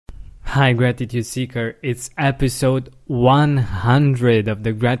Hi, Gratitude Seeker. It's episode 100 of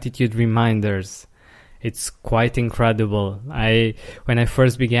the Gratitude Reminders. It's quite incredible. When I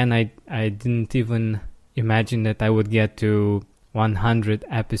first began, I didn't even imagine that I would get to 100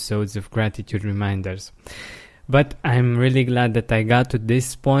 episodes of Gratitude Reminders. But I'm really glad that I got to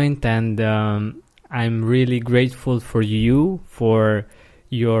this point, and I'm really grateful for you, for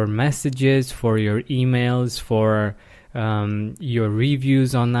your messages, for your emails, for your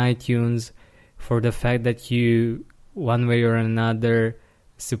reviews on iTunes, for the fact that you, one way or another,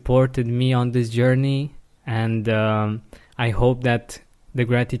 supported me on this journey. And I hope that the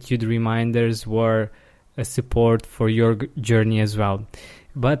Gratitude Reminders were a support for your journey as well.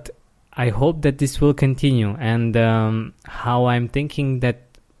 But I hope that this will continue, and how I'm thinking that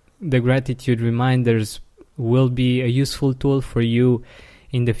the Gratitude Reminders will be a useful tool for you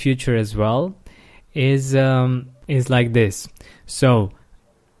in the future as well is like this. So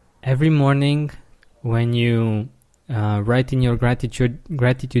every morning when you write in your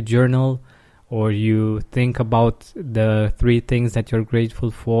gratitude journal, or you think about the 3 things that you're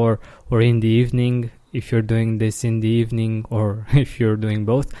grateful for, or in the evening, if you're doing this in the evening, or if you're doing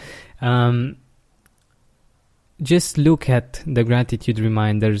both, just look at the Gratitude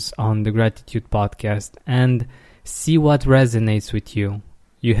Reminders on the Gratitude Podcast and see what resonates with you.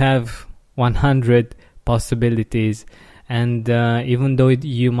 You have 100 possibilities, and even though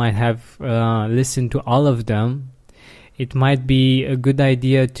you might have listened to all of them, it might be a good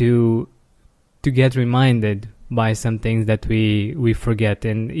idea to get reminded by some things that we forget.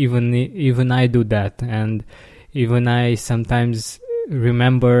 And even I do that, and even I sometimes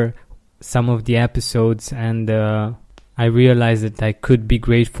remember some of the episodes, and I realize that I could be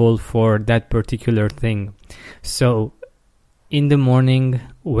grateful for that particular thing. So in the morning,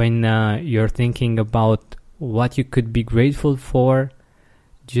 when you're thinking about what you could be grateful for,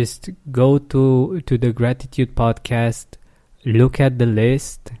 just go to the Gratitude Podcast, look at the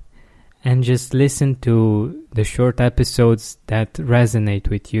list, and just listen to the short episodes that resonate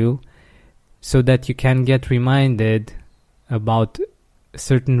with you, so that you can get reminded about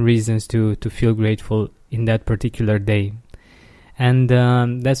certain reasons to feel grateful in that particular day. And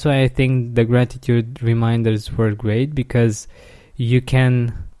that's why I think the Gratitude Reminders were great, because you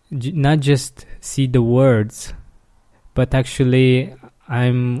can not just see the words, but actually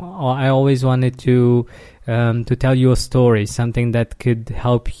I always wanted to tell you a story, something that could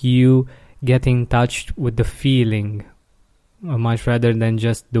help you get in touch with the feeling, much rather than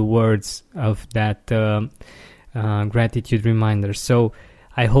just the words of that gratitude reminder. So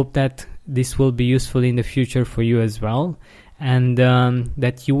I hope that this will be useful in the future for you as well, and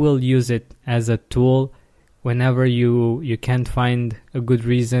that you will use it as a tool whenever you can't find a good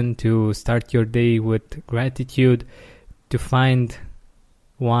reason to start your day with gratitude, to find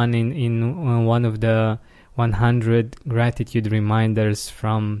one in one of the 100 gratitude reminders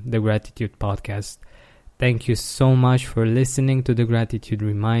from the Gratitude Podcast. Thank you so much for listening to the Gratitude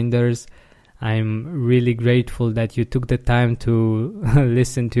Reminders. I'm really grateful that you took the time to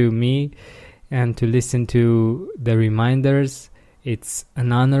listen to me and to listen to the reminders. It's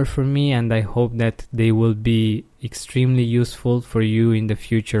an honor for me, and I hope that they will be extremely useful for you in the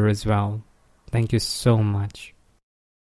future as well. Thank you so much.